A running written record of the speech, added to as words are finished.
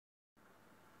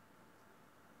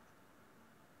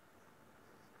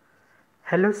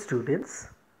Hello students,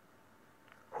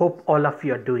 hope all of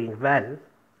you are doing well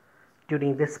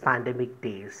during this pandemic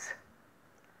days.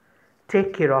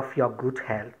 Take care of your good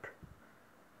health.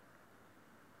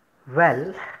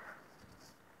 Well,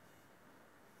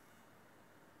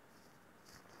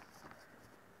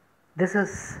 this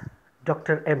is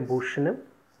Dr. M. Bhushanam,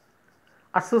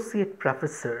 Associate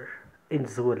Professor in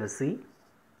Zoology,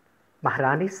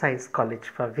 Maharani Science College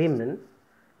for Women,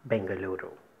 Bengaluru.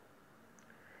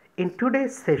 In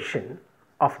today's session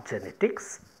of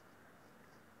genetics,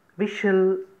 we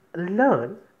shall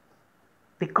learn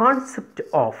the concept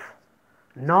of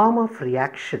norm of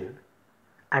reaction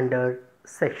under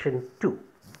section 2.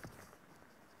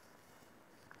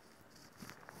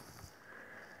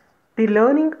 The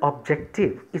learning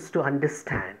objective is to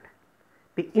understand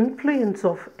the influence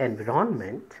of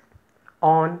environment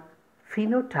on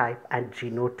phenotype and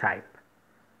genotype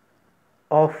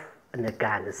of an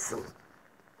organism.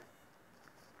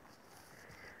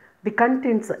 The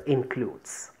contents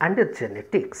includes under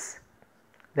genetics,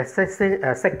 the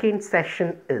second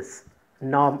session is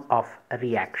norm of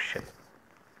reaction.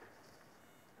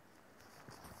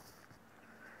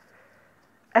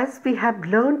 As we have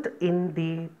learned in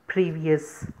the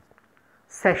previous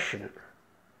session,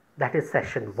 that is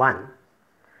session 1,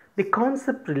 the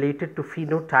concept related to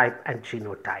phenotype and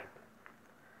genotype.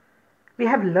 We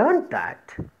have learned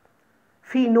that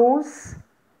phenos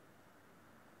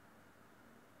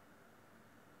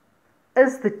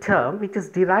is the term which is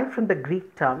derived from the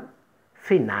Greek term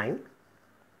phenein,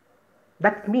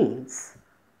 that means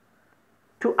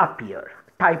to appear.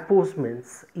 Typos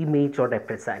means image or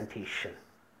representation.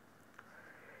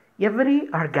 Every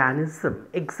organism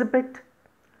exhibits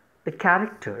the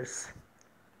characters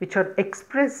which are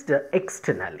expressed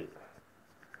externally.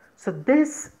 So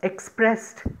this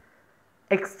expressed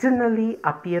externally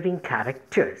appearing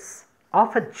characters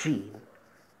of a gene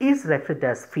is referred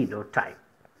as phenotype.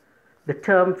 The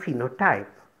term phenotype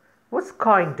was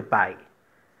coined by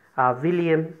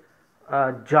William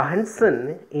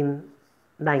Johansen in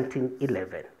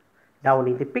 1911. Down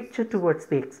in the picture towards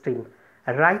the extreme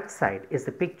right side is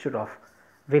the picture of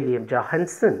William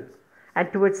Johansen,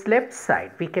 and towards left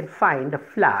side we can find a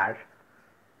flower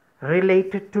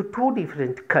related to two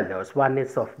different colors. One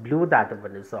is of blue, the other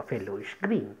one is of yellowish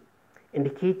green,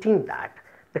 indicating that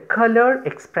the color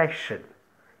expression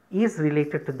is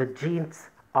related to the genes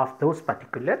of those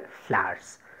particular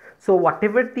flowers. So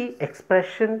whatever the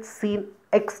expression seen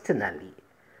externally,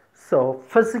 so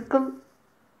physical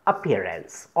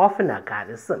appearance of an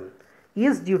organism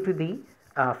is due to the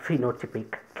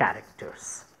phenotypic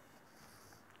characters.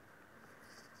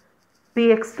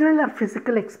 The external or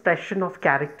physical expression of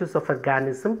characters of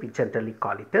organism, we generally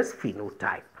call it as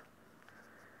phenotype.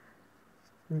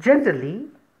 Generally,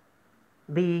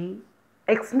 the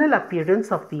external appearance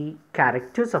of the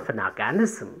characters of an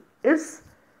organism is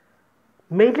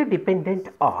mainly dependent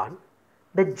on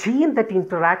the gene that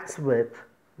interacts with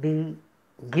the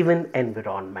given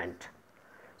environment.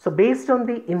 So based on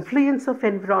the influence of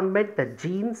environment, the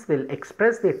genes will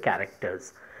express their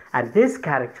characters, and these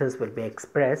characters will be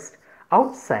expressed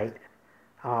outside,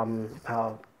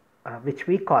 which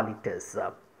we call it as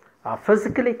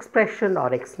physical expression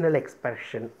or external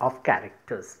expression of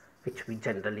characters, which we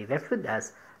generally refer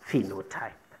as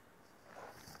phenotype.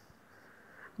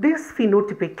 These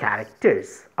phenotypic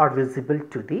characters are visible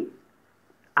to the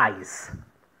eyes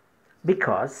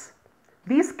because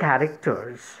these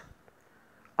characters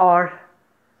are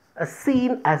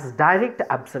seen as direct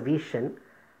observation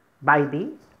by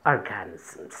the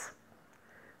organisms.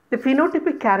 The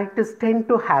phenotypic characters tend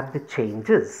to have the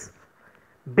changes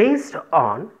based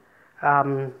on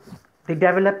the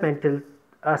developmental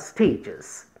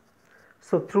stages.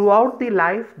 So throughout the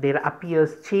life there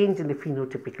appears change in the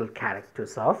phenotypical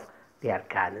characters of the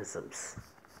organisms.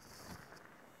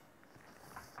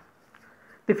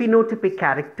 The phenotypic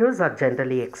characters are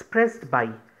generally expressed by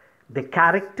the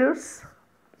characters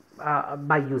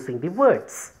by using the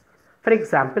words. For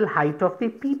example, height of the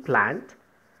pea plant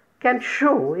can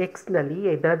show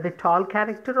externally either the tall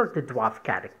character or the dwarf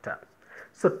character.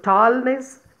 So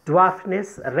tallness,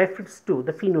 dwarfness refers to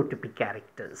the phenotypic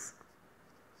characters.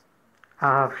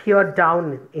 Here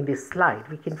down in this slide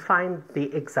we can find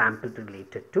the example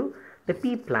related to the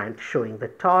pea plant showing the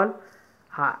tall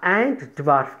and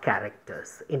dwarf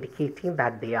characters, indicating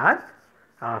that they are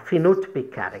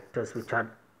phenotypic characters which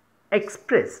are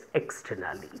expressed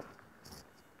externally.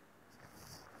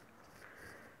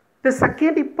 The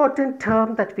second important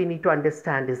term that we need to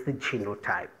understand is the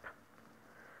genotype.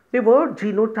 The word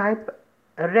genotype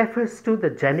refers to the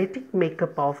genetic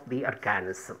makeup of the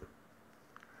organism.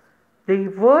 The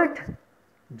word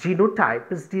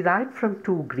Genotype is derived from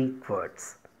two Greek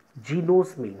words.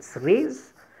 Genos means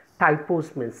race,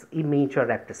 typos means image or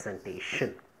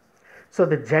representation. So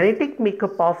the genetic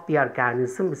makeup of the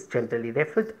organism is generally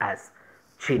referred as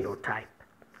genotype.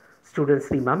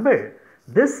 Students, remember,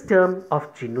 this term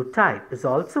of genotype is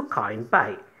also coined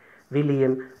by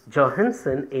William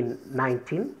Johansen in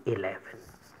 1911.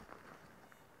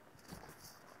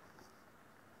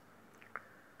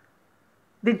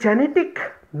 The genetic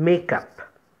makeup,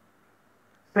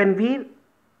 when we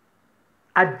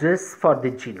address for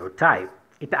the genotype,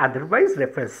 it otherwise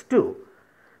refers to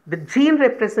the gene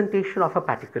representation of a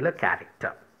particular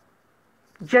character.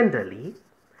 Generally,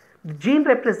 the gene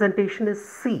representation is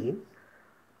seen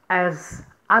as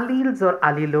alleles or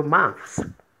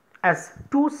allelomorphs, as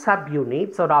two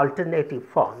subunits or alternative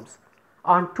forms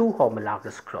on two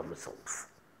homologous chromosomes.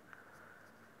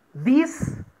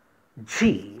 These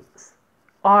genes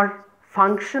are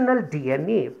functional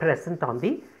DNA present on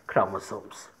the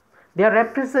chromosomes. They are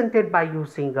represented by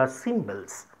using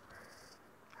symbols.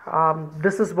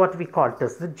 This is what we call it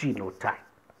as the genotype.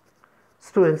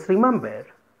 Students, remember,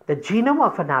 the genome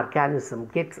of an organism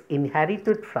gets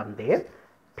inherited from their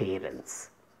parents.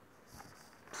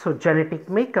 So genetic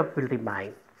makeup will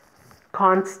remain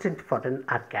constant for an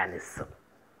organism.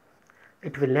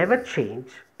 It will never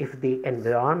change if the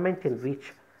environment in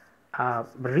which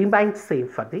remains same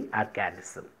for the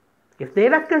organism. If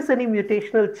there occurs any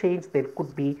mutational change, there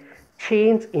could be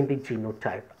change in the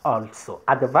genotype also.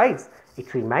 Otherwise,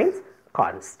 it remains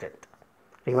constant.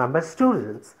 Remember,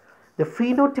 students, the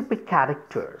phenotypic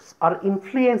characters are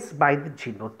influenced by the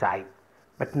genotype,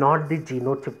 but not the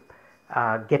genotype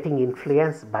getting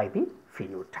influenced by the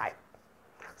phenotype.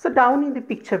 So down in the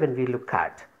picture, when we look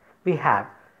at, we have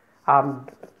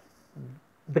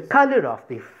the color of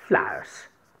the flowers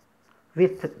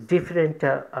with different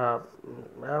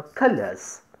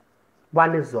colors.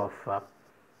 One is of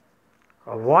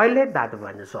violet, the other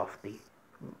one is of the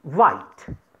white.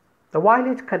 The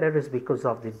violet color is because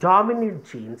of the dominant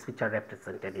genes which are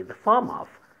represented in the form of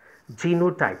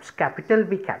genotypes capital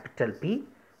B,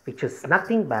 which is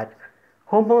nothing but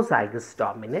homozygous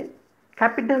dominant,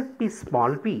 capital P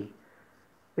small b,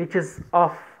 which is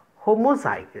of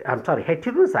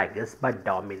heterozygous but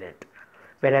dominant,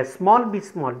 whereas small b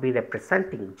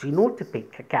representing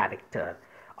genotypic character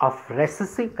of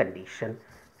recessive condition,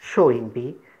 showing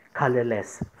the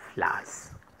colorless flowers.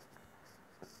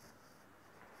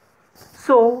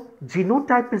 So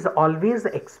genotype is always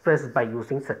expressed by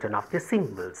using certain of the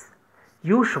symbols.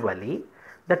 Usually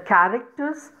the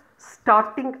characters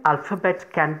starting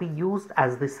alphabet can be used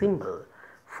as the symbol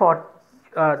for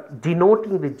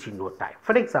denoting the genotype.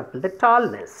 For example, the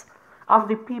tallness of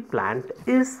the pea plant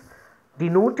is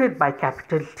denoted by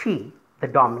capital T, the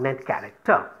dominant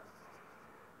character,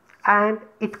 and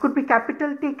it could be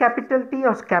capital T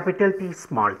or capital T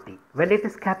small t. When it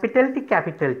is capital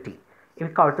T, we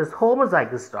call it as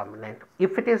homozygous dominant.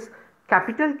 If it is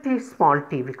capital T small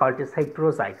t, we call it as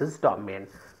heterozygous dominant.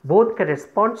 Both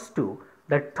corresponds to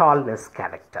the tallness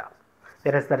character.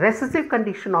 Whereas the recessive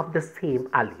condition of the same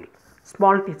allele,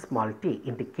 small t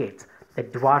indicates the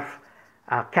dwarf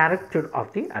character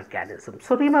of the organism.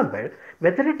 So remember,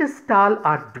 whether it is tall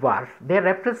or dwarf, they are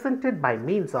represented by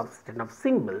means of certain of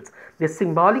symbols. The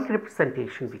symbolic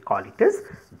representation, we call it as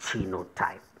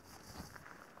genotype.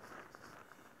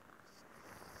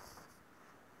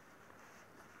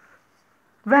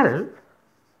 Well,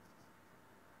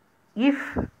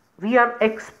 if we are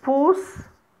exposed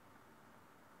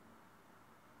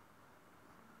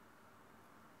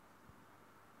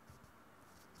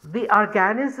the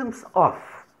organisms of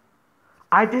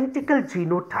identical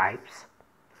genotypes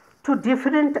to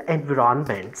different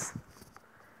environments,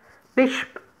 which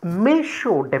may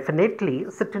show definitely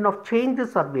certain of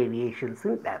changes or variations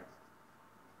in them.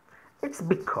 It's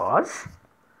because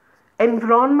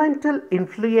environmental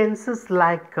influences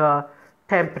like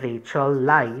temperature,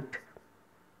 light,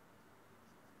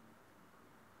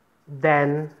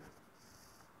 then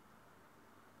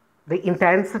the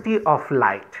intensity of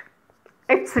light,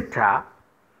 etc.,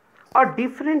 are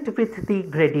different with the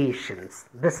gradations.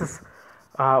 This is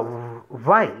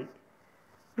why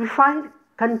we find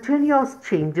continuous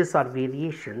changes or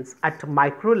variations at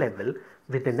micro level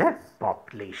within a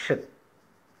population.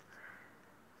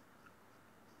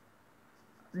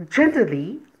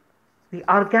 Generally,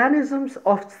 the organisms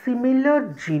of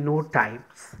similar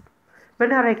genotypes,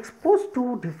 when are exposed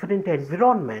to different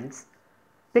environments,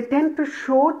 they tend to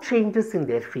show changes in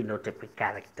their phenotypic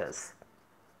characters.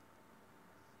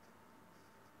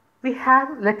 We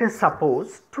have, let us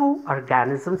suppose, two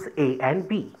organisms A and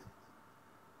B.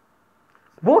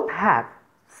 Both have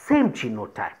same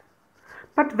genotype.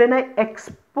 But when I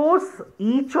expose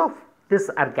each of this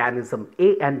organism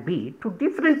A and B to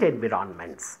different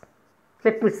environments,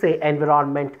 let me say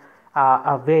environment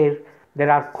where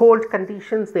there are cold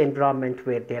conditions, the environment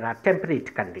where there are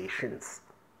temperate conditions.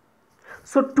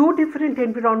 So two different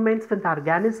environments when the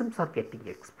organisms are getting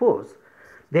exposed,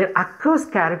 there occurs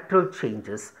characteral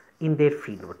changes in their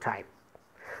phenotype.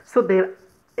 So there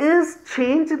is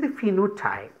change in the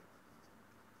phenotype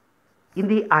in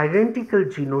the identical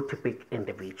genotypic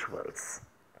individuals.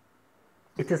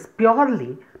 It is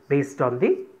purely based on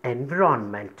the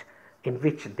environment in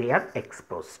which they are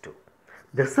exposed to.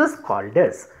 This is called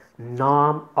as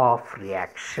norm of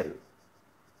reaction.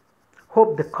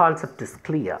 Hope the concept is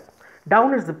clear.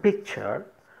 Down is the picture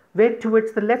where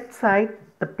towards the left side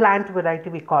the plant variety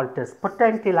we call it as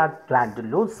Potentilla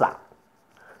glandulosa.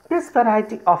 This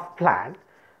variety of plant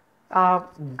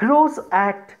grows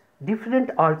at different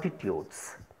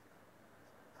altitudes.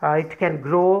 It can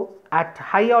grow at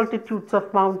high altitudes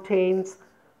of mountains,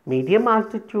 medium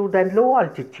altitude and low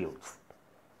altitudes.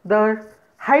 The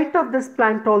height of this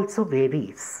plant also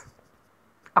varies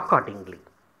accordingly.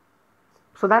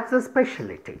 So that's the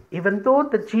specialty. Even though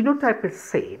the genotype is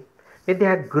same, when they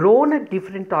are grown at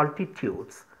different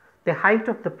altitudes, the height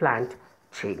of the plant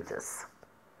changes.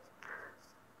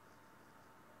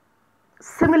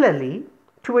 Similarly,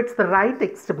 towards the right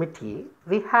extremity,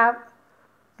 we have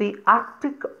the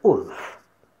Arctic wolf.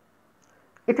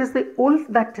 It is the wolf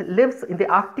that lives in the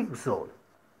Arctic zone.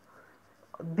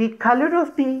 The color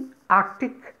of the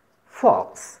Arctic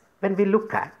fox, when we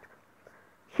look at,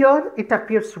 here it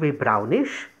appears to be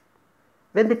brownish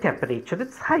when the temperature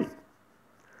is high.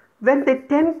 When they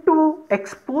tend to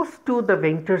expose to the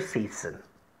winter season,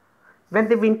 when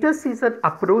the winter season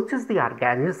approaches the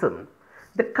organism,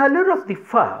 the color of the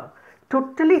fur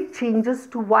totally changes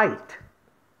to white.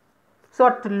 So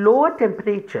at lower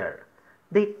temperature,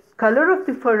 the color of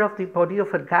the fur of the body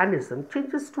of organism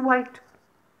changes to white.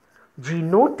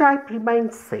 Genotype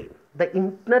remains same. The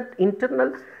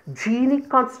internal genic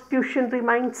constitution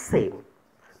remains same.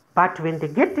 But when they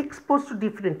get exposed to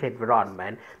different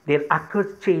environment, there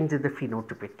occurs change in the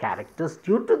phenotypic characters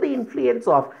due to the influence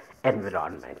of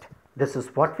environment. This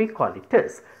is what we call it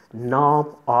as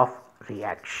norm of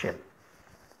reaction.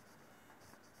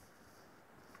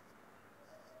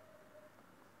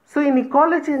 So in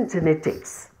ecology and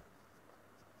genetics,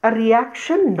 a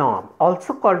reaction norm,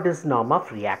 also called as norm of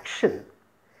reaction,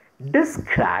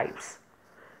 describes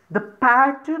the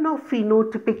pattern of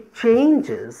phenotypic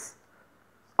changes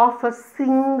of a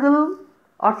single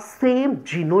or same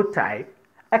genotype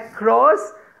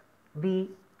across the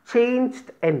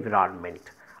changed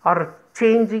environment or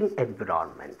changing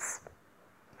environments.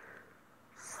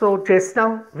 So just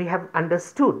now we have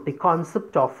understood the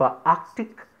concept of an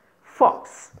Arctic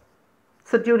fox.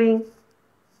 So during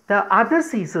the other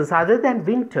seasons other than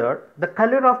winter, the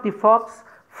color of the fox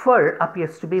fur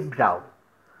appears to be brown.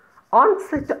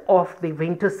 Onset of the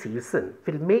winter season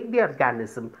will make the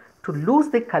organism to lose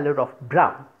the color of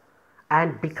brown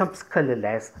and becomes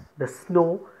colorless. The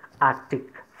snow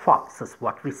Arctic fox is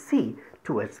what we see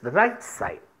towards the right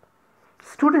side.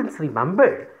 Students,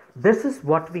 remember, this is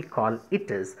what we call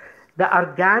it is the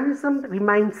organism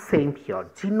remains same here.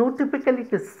 Genotypically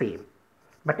it is same,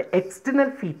 but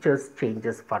external features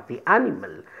changes for the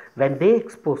animal when they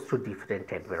exposed to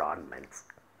different environments.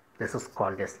 This is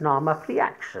called as norm of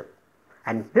reaction.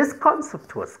 And this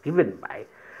concept was given by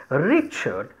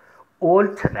Richard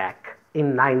Olterac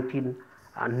in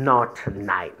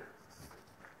 1909.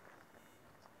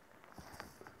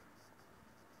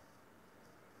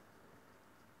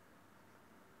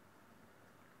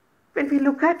 When we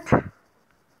look at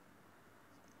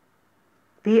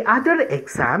the other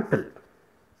example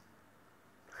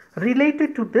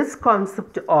related to this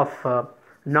concept of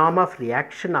norm of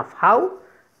reaction of how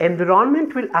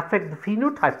environment will affect the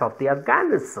phenotype of the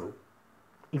organism,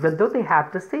 even though they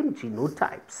have the same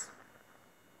genotypes.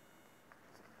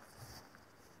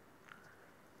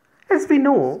 As we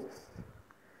know,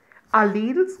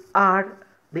 alleles are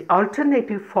the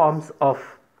alternative forms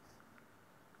of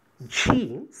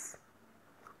genes,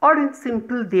 or in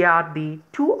simple, they are the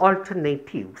two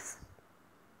alternatives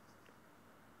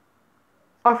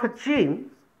of a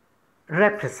gene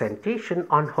representation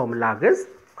on homologous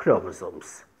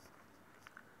chromosomes.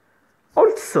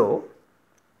 Also,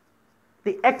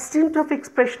 the extent of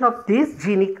expression of these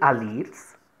genic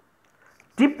alleles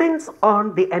depends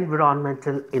on the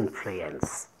environmental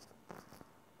influence.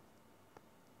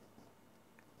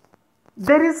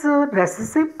 There is a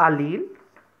recessive allele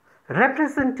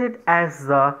represented as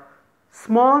the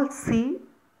small c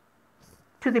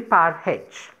to the power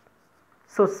h.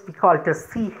 so we call it as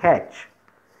CH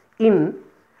in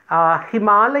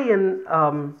Himalayan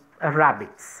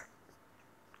rabbits.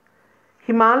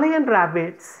 Himalayan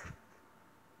rabbits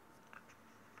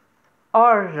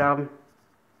are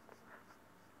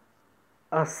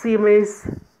Siamese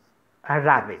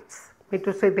rabbits, mean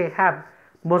to say they have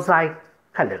mosaic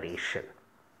coloration.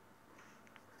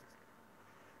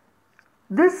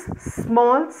 This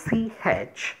small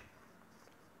CH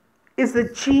is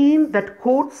the gene that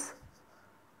codes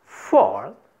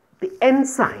for the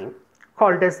enzyme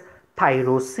called as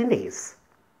tyrosinase.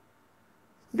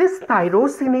 This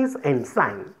tyrosinase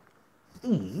enzyme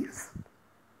is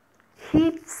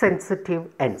heat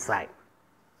sensitive enzyme.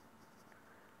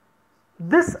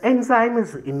 This enzyme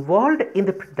is involved in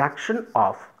the production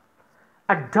of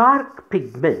a dark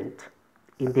pigment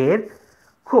in their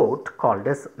coat called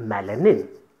as melanin.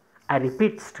 I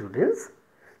repeat, students,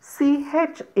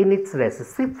 CH in its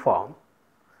recessive form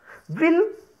will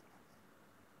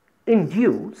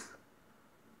induce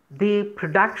the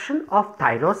production of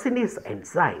tyrosinase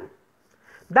enzyme.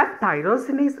 That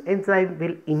tyrosinase enzyme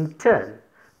will in turn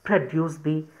produce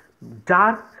the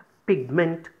dark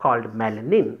pigment called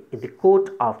melanin in the coat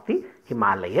of the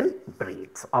Himalayan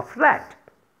breeds of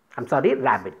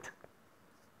rabbit.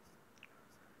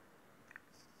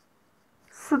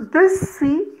 So this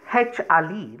CH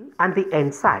allele and the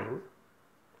enzyme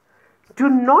do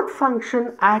not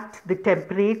function at the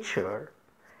temperature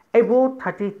above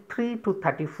 33 to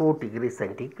 34 degrees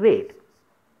centigrade.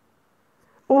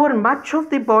 Over much of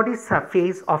the body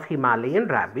surface of Himalayan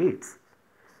rabbits,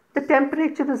 the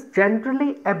temperature is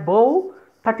generally above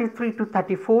 33 to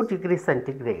 34 degrees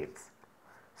centigrades.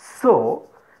 So,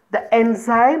 the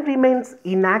enzyme remains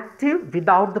inactive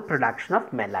without the production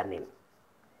of melanin.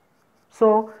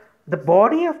 So, the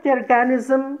body of the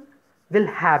organism will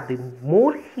have the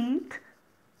more heat,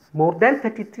 more than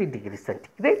 33 degrees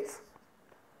centigrades.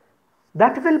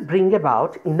 That will bring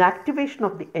about inactivation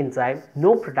of the enzyme,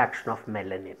 no production of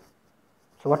melanin.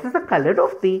 So, what is the color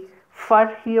of the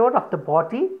fur here of the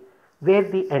body? Where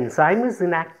the enzyme is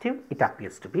inactive, it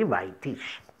appears to be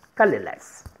whitish,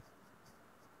 colorless.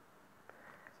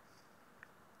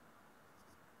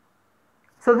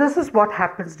 So, this is what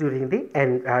happens during the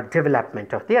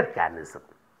development of the organism.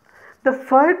 The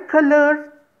fur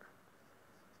color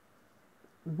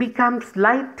becomes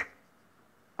light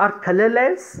or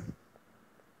colorless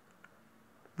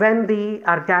when the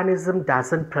organism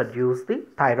doesn't produce the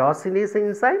tyrosinase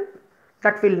enzyme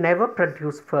that will never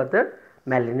produce further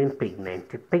melanin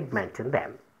pigment in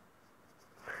them.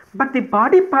 But the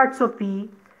body parts of the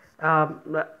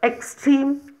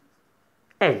extreme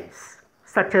ends,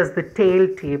 such as the tail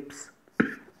tips,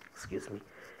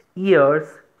 ears,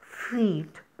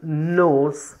 feet,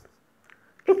 nose,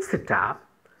 etc.,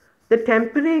 the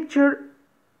temperature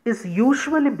is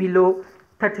usually below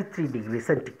 33 degrees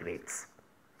centigrades.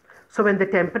 So, when the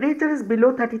temperature is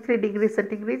below 33 degrees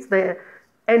centigrades, the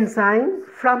enzyme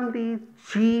from the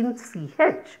gene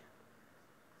CH,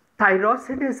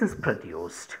 tyrosinase is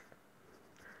produced.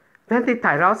 When the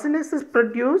tyrosinase is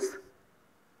produced,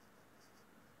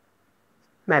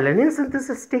 melanin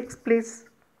synthesis takes place.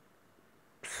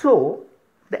 So,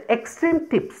 the extreme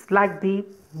tips like the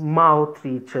mouth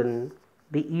region,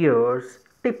 the ears,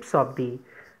 tips of the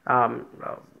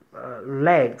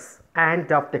legs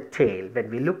and of the tail, when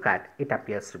we look at it,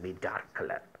 appears to be dark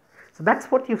color. So, that is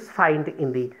what you find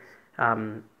in the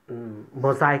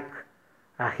mosaic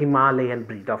Himalayan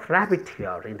breed of rabbit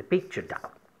here in the picture down.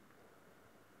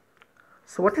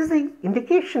 So, what is the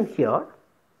indication here?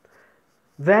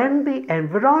 When the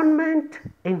environment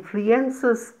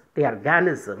influences the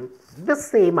organism, the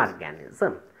same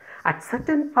organism, at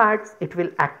certain parts it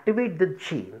will activate the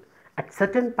gene, at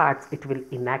certain parts it will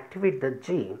inactivate the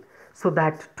gene, so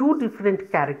that two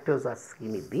different characters are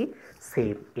seen in the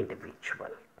same individual.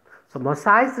 So,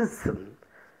 mosaicism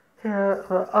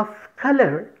of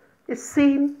color is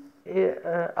seen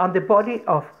on the body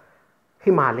of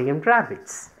Himalayan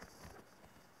rabbits.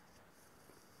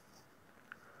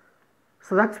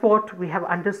 So, that is what we have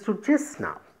understood just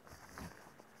now.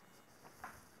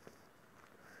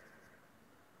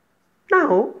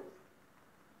 Now,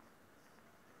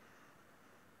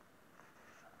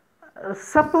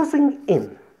 supposing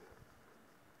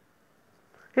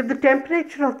if the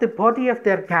temperature of the body of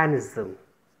the organism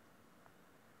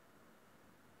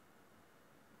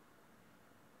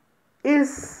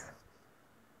is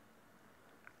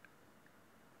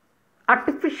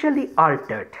artificially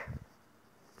altered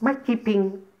by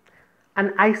keeping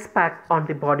an ice pack on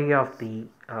the body of the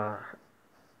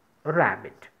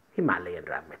rabbit, Himalayan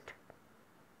rabbit.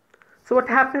 So, what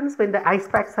happens when the ice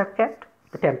packs are kept?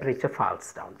 The temperature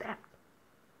falls down there.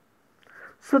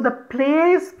 So the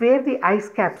place where the ice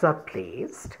caps are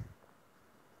placed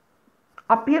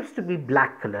appears to be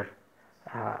black color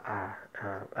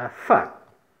fur.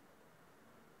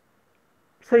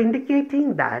 So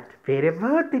indicating that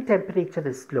wherever the temperature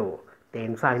is low, the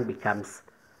enzyme becomes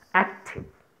active.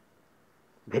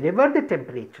 Wherever the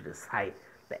temperature is high,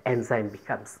 the enzyme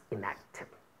becomes inactive.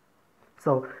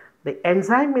 So the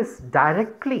enzyme is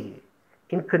directly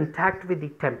in contact with the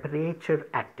temperature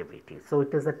activity. So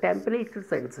it is a temperature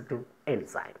sensitive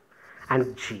enzyme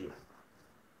and gene,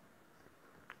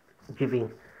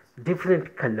 giving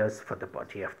different colors for the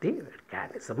body of the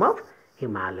organism of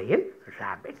Himalayan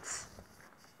rabbits.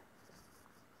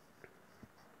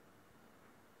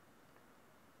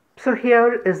 So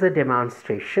here is a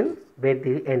demonstration where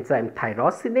the enzyme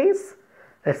tyrosinase,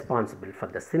 responsible for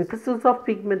the synthesis of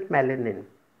pigment melanin,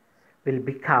 will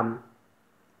become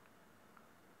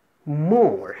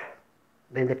more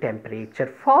when the temperature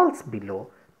falls below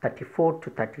 33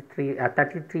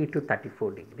 to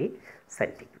 34 degree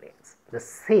centigrades. The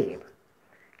same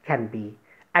can be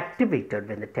activated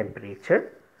when the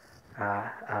temperature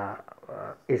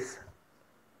is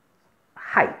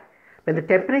high. When the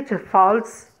temperature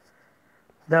falls,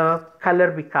 the color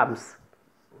becomes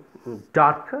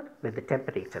darker. When the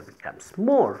temperature becomes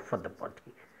more for the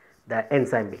body, the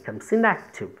enzyme becomes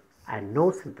inactive and no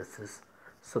synthesis,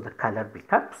 so the color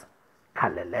becomes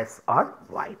colorless or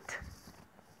white.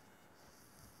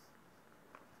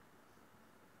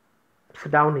 So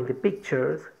down in the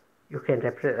pictures, you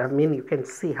can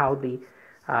see how the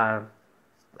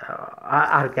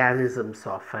organisms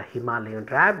of Himalayan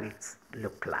rabbits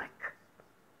look like.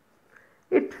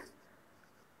 It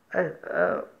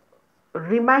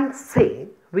remains same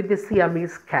with the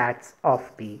Siamese cats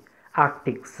of the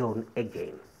Arctic zone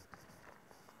again.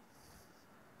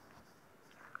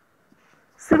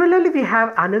 Similarly, we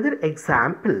have another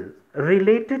example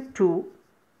related to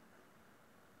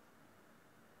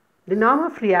the norm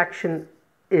of reaction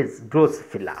is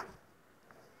Drosophila.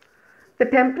 The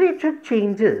temperature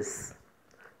changes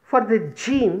for the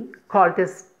gene called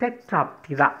as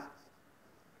Tetraptera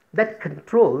that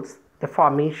controls the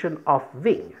formation of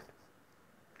wing.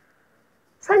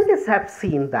 Scientists have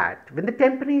seen that when the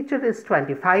temperature is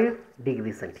 25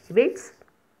 degrees centigrades,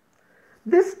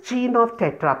 this gene of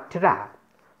Tetraptera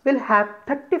will have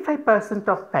 35%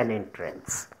 of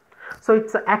penetrance. So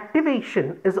its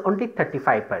activation is only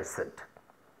 35%.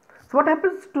 So what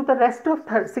happens to the rest of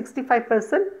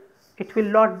 65%? It will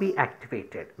not be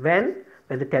activated when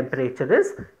the temperature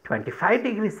is 25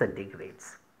 degrees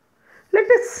centigrades. Let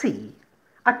us see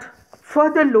at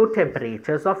further low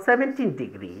temperatures of 17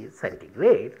 degrees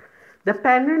centigrade, the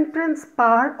penetrance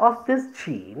power of this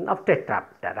gene of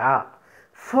Tetraptera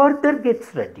further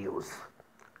gets reduced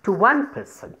to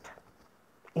 1%,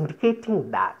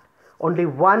 indicating that only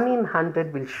 1 in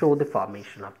 100 will show the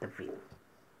formation of the wing,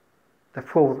 the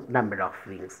 4 number of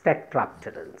wings,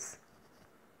 tetrapterans.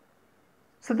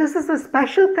 So this is a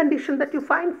special condition that you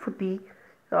find for the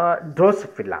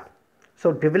Drosophila.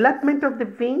 So development of the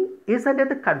wing is under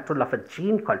the control of a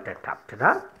gene called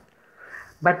Tetraptera,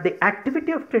 but the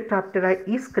activity of Tetraptera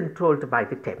is controlled by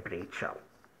the temperature.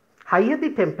 Higher the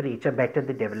temperature, better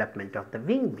the development of the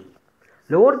wing be.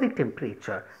 Lower the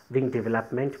temperature, wing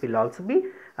development will also be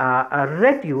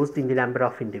reduced in the number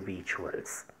of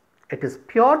individuals. It is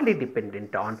purely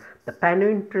dependent on the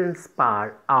penetrance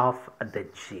power of the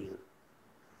gene.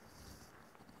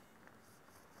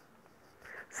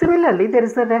 Similarly, there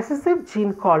is a recessive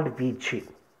gene called VG,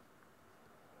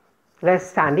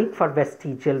 standing for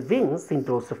vestigial wings in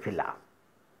Drosophila.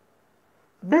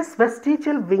 This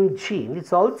vestigial wing gene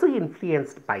is also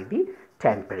influenced by the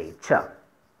temperature.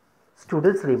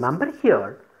 Students, remember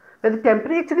here, when the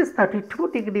temperature is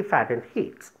 32 degree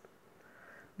Fahrenheit,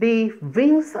 the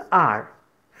wings are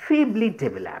feebly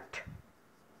developed.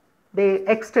 They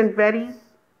extend very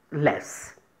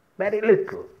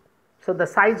little. So the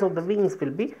size of the wings will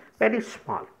be very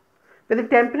small. When the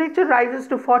temperature rises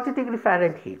to 40 degree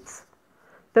Fahrenheit,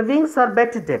 the wings are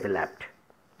better developed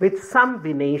with some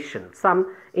venation,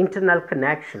 some internal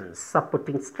connections,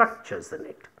 supporting structures in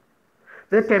it.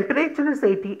 The temperature is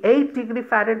 88 degree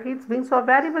Fahrenheit, wings are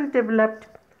very well developed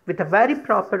with a very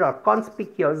proper or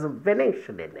conspicuous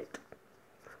venation in it.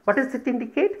 What does it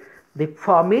indicate? The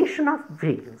formation of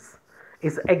wings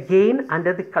is again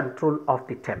under the control of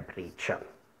the temperature.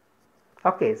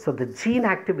 Okay, so the gene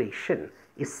activation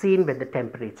is seen when the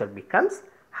temperature becomes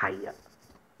higher.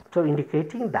 So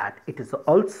indicating that it is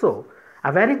also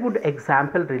a very good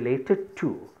example related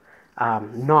to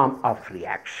norm of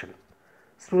reaction.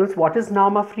 Students, what is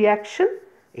norm of reaction?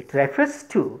 It refers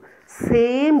to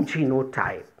same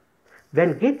genotype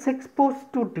when gets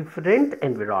exposed to different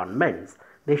environments,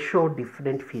 they show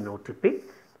different phenotypic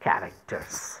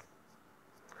characters.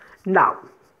 Now,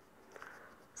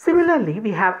 similarly,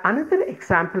 we have another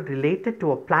example related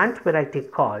to a plant variety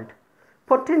called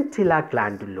Potentilla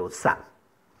glandulosa.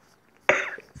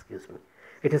 Excuse me.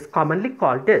 It is commonly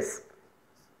called as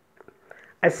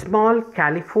a small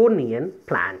Californian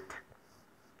plant.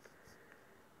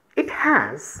 It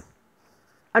has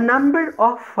a number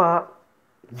of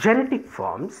genetic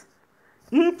forms.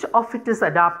 Each of it is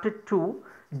adapted to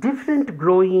different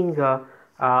growing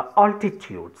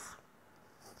altitudes,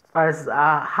 as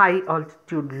high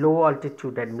altitude, low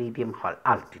altitude and medium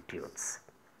altitudes.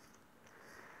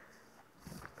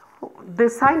 The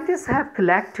scientists have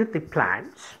collected the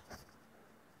plants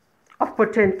of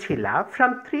Potentilla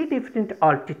from 3 different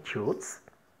altitudes,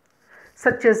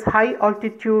 such as high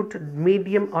altitude,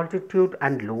 medium altitude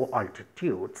and low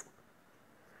altitudes.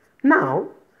 Now,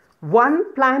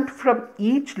 one plant from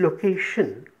each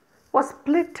location was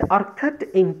split or cut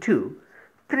into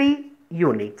 3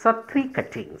 units or 3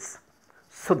 cuttings,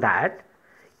 so that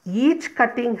each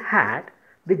cutting had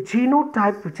the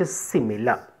genotype which is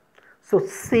similar. So,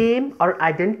 same or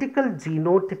identical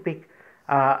genotypic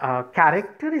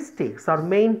characteristics are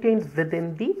maintained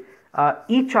within the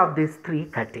each of these 3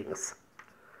 cuttings.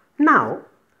 Now,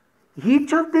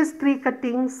 each of these 3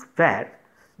 cuttings were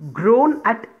grown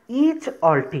at each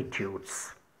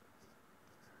altitudes.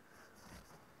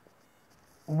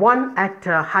 One at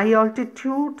high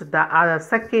altitude, the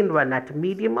second one at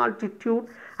medium altitude,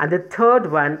 and the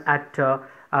third one at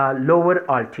lower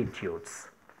altitudes.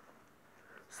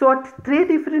 So, at 3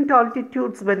 different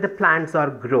altitudes when the plants are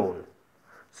grown,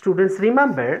 students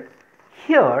remember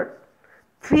here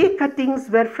 3 cuttings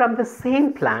were from the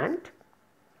same plant.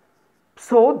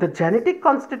 So, the genetic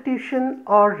constitution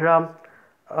or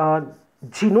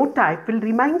genotype will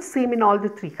remain same in all the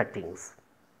 3 cuttings.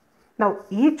 Now,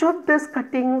 each of these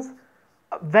cuttings,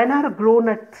 when are grown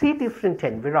at 3 different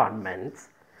environments,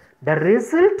 the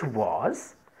result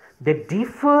was they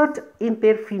differed in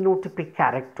their phenotypic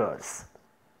characters.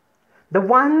 The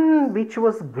one which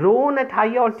was grown at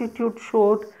high altitude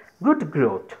showed good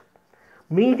growth,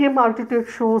 medium altitude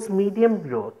shows medium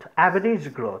growth,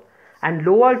 average growth, and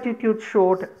low altitude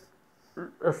showed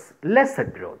lesser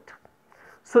growth.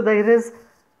 So, there is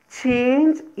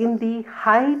change in the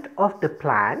height of the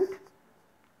plant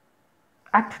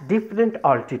at different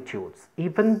altitudes,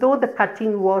 even though the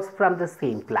cutting was from the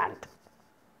same plant.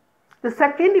 The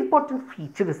second important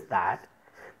feature is that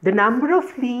the number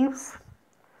of leaves,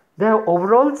 the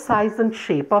overall size and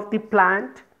shape of the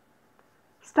plant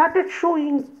started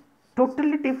showing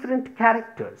totally different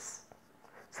characters.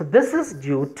 So, this is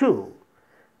due to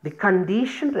the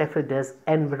condition referred as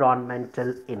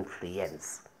environmental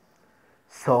influence.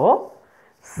 So,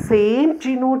 same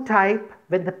genotype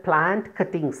when the plant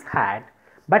cuttings had,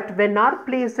 but when are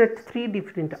placed at 3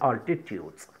 different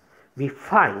altitudes, we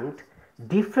find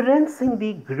difference in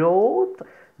the growth,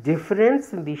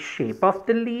 difference in the shape of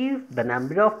the leaf, the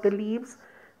number of the leaves,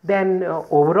 then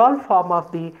overall form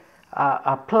of the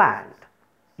plant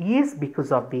is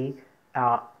because of the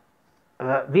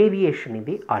variation in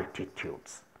the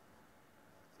altitudes.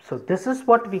 So, this is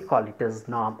what we call it as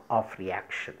norm of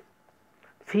reaction.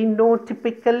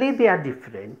 Phenotypically they are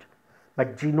different,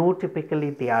 but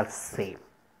genotypically they are same.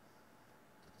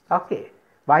 Okay.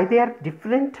 Why they are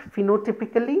different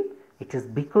phenotypically? It is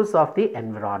because of the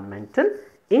environmental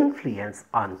influence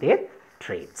on their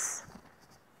traits.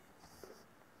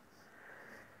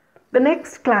 The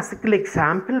next classical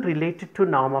example related to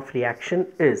norm of reaction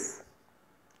is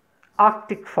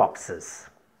Arctic foxes.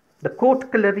 The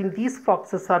coat color in these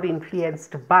foxes are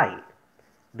influenced by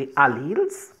the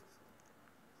alleles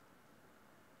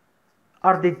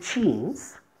or the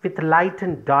genes with light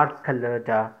and dark colored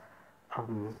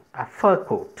fur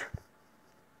coat.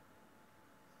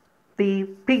 The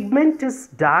pigment is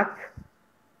dark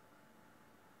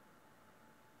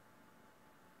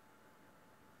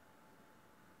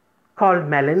called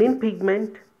melanin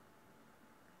pigment,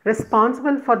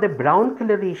 responsible for the brown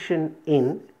coloration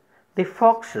in the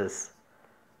foxes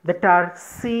that are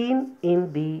seen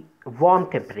in the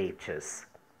warm temperatures.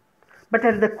 But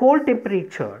at the cold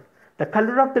temperature, the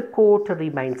color of the coat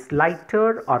remains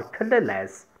lighter or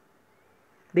colorless.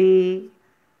 The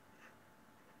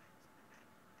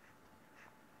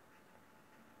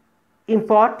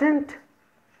important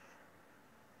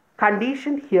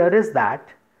condition here is that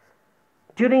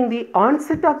during the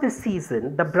onset of the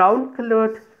season, the brown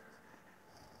colored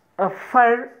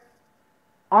fur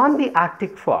on the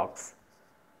Arctic fox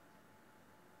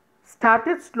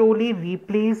started slowly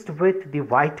replaced with the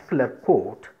white color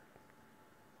coat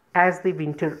as the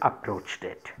winter approached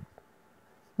it.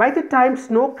 By the time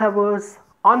snow covers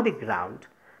on the ground,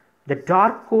 the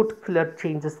dark coat color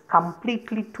changes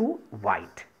completely to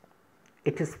white.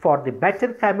 It is for the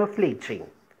better camouflaging,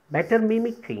 better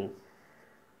mimicking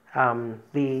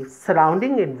the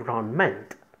surrounding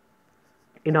environment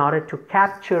in order to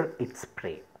capture its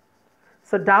prey.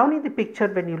 So down in the picture,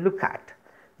 when you look at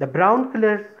the brown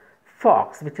color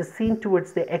fox, which is seen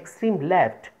towards the extreme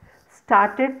left,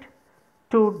 started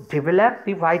to develop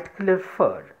the white color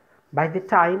fur by the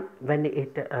time when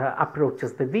it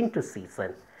approaches the winter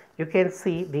season. You can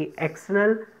see the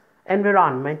external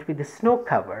environment with the snow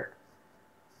cover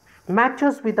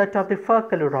matches with that of the fur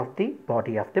color of the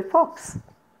body of the fox.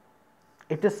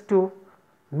 It is to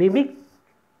mimic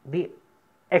the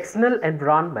external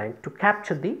environment to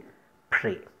capture the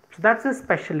prey. So that's a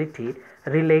specialty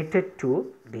related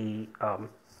to the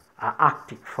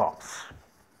Arctic fox.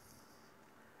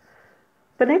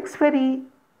 The next very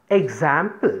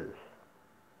example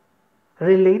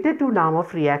related to norm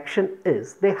of reaction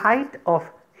is the height of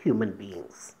human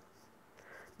beings.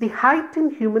 The height in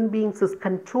human beings is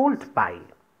controlled by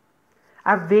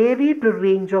a varied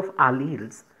range of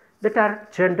alleles that are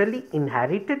generally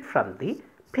inherited from the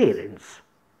parents.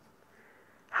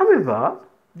 However,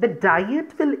 the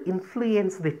diet will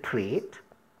influence the trait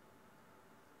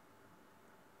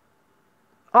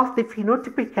of the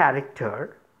phenotypic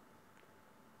character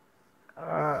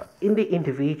in the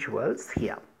individuals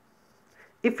here.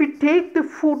 If we take the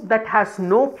food that has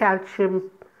no calcium,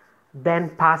 then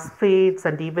phosphates,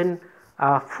 and even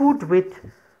food with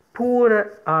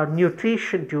poor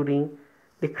nutrition during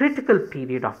the critical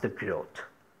period of the growth,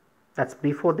 that's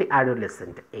before the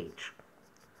adolescent age,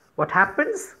 what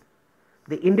happens?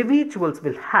 The individuals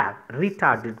will have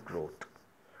retarded growth.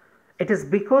 It is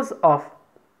because of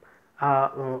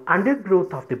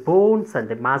undergrowth of the bones and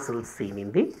the muscles seen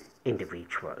in the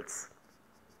individuals.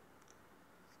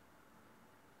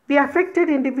 The affected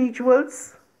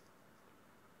individuals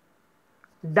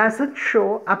doesn't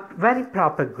show a very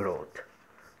proper growth.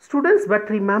 Students, but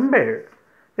remember,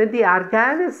 when the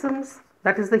organisms,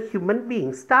 that is the human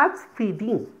being, starts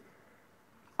feeding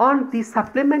on the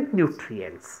supplement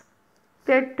nutrients,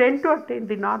 they tend to attain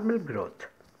the normal growth.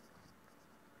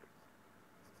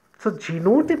 So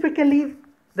genotypically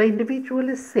the individual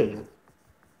is same.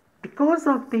 Because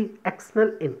of the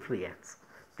external influence,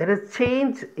 there is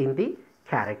change in the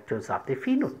characters of the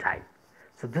phenotype.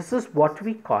 So this is what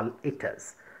we call it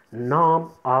as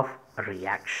norm of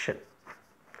reaction.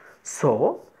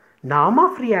 So norm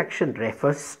of reaction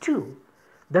refers to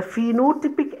the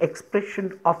phenotypic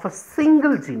expression of a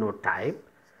single genotype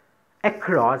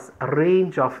across a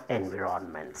range of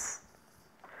environments.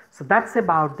 So that's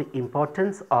about the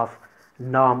importance of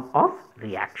norm of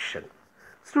reaction.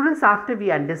 Students, after we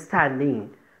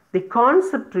understanding the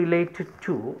concept related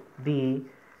to the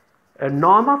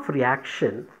norm of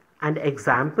reaction and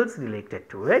examples related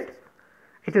to it,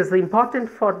 it is important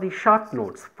for the short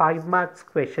notes, 5 marks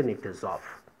question it is of.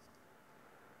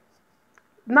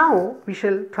 Now we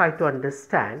shall try to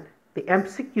understand the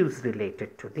MCQs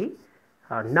related to the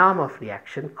norm of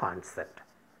reaction concept.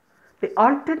 The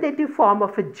alternative form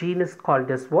of a gene is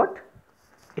called as what?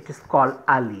 It is called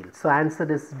allele. So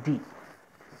answer is D.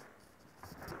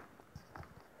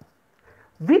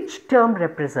 Which term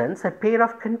represents a pair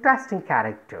of contrasting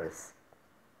characters?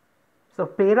 So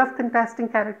pair of contrasting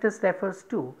characters refers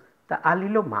to the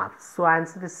allelomorphs. So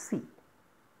answer is C.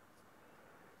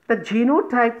 The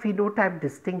genotype-phenotype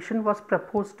distinction was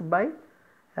proposed by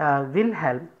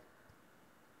Wilhelm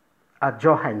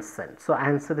Johannsen. So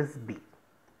answer is B.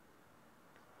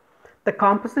 The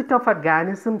composite of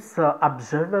organisms'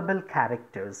 observable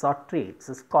characters or traits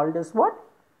is called as what?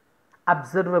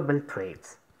 Observable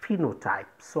traits, phenotype.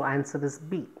 So answer is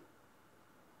B.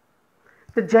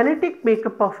 The genetic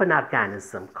makeup of an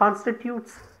organism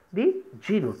constitutes the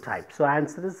genotype. So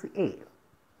answer is A.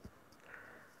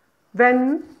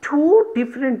 When two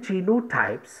different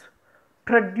genotypes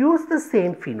produce the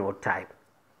same phenotype,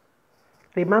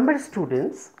 remember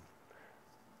students,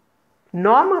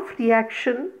 norm of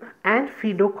reaction and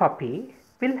phenocopy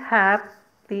will have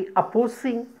the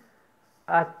opposing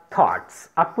thoughts,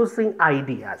 opposing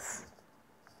ideas.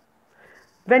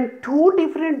 When two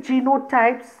different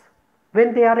genotypes,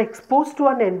 when they are exposed to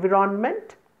an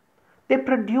environment, they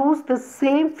produce the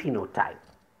same phenotype.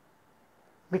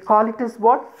 We call it as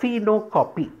what?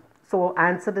 Phenocopy. So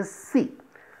answer is C.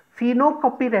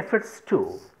 Phenocopy refers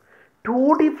to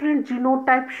two different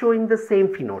genotypes showing the same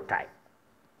phenotype.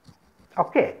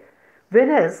 Okay.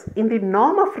 Whereas in the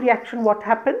norm of reaction, what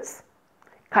happens?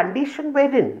 Condition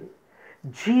wherein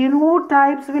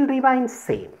genotypes will remain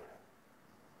same.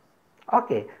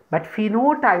 Okay, but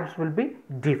phenotypes will be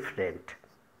different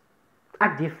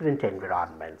at different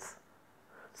environments.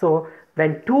 So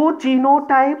when two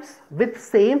genotypes with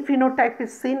same phenotype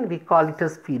is seen, we call it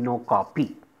as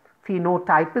phenocopy.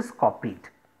 Phenotype is copied.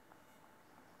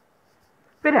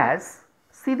 Whereas,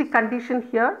 see the condition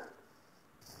here.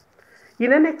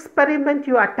 In an experiment,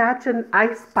 you attach an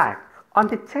ice pack on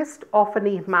the chest of an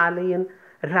Himalayan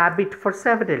rabbit for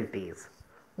several days.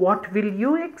 What will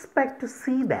you expect to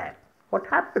see there? What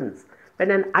happens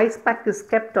when an ice pack is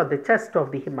kept on the chest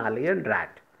of the Himalayan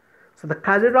rat? So the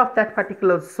color of that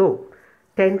particular zone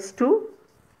tends to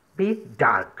be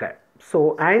darker.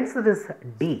 So answer is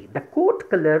D. The coat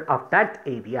color of that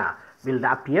area will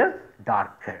appear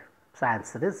darker. So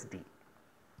answer is D.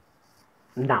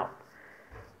 Now,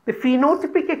 the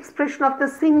phenotypic expression of the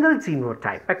single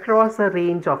genotype across a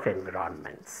range of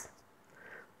environments.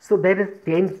 So the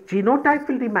genotype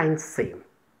will remain same,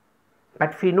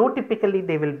 but phenotypically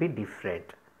they will be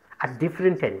different at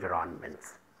different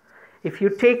environments. If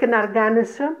you take an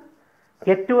organism,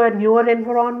 get to a newer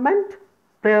environment,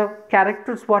 the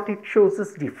characters what it shows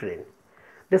is different.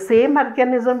 The same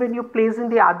organism when you place in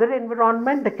the other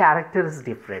environment, the character is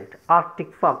different.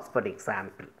 Arctic fox, for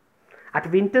example.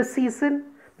 At winter season,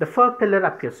 the fur color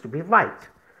appears to be white.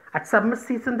 At summer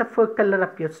season, the fur color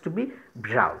appears to be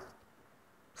brown.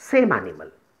 Same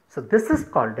animal. So this is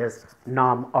called as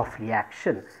norm of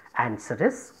reaction. Answer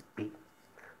is B.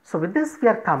 So with this we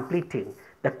are completing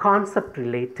the concept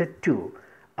related to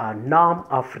norm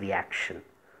of reaction.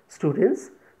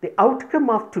 Students, the outcome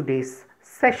of today's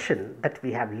session that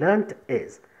we have learnt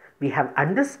is we have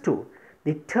understood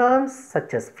the terms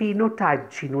such as phenotype,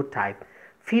 genotype,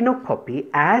 phenocopy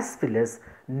as well as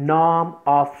norm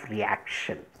of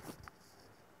reaction.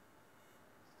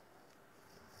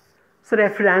 So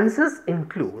references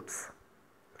includes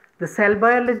the Cell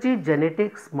Biology,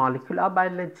 Genetics, Molecular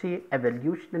Biology,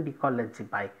 Evolution and Ecology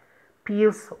by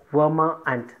Pierce, Verma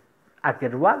and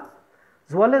Agarwal,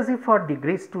 Zoology for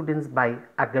degree students by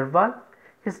Agarwal,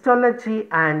 Histology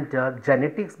and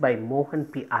Genetics by Mohan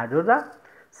P. Arora,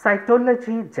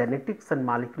 Cytology, Genetics and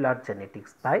Molecular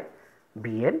Genetics by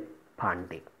B. N.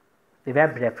 Pandey. The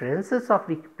web references of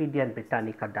Wikipedia and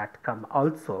Britannica.com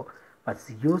also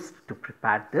was used to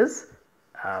prepare this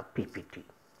PPT.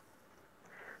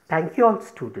 Thank you all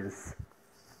students.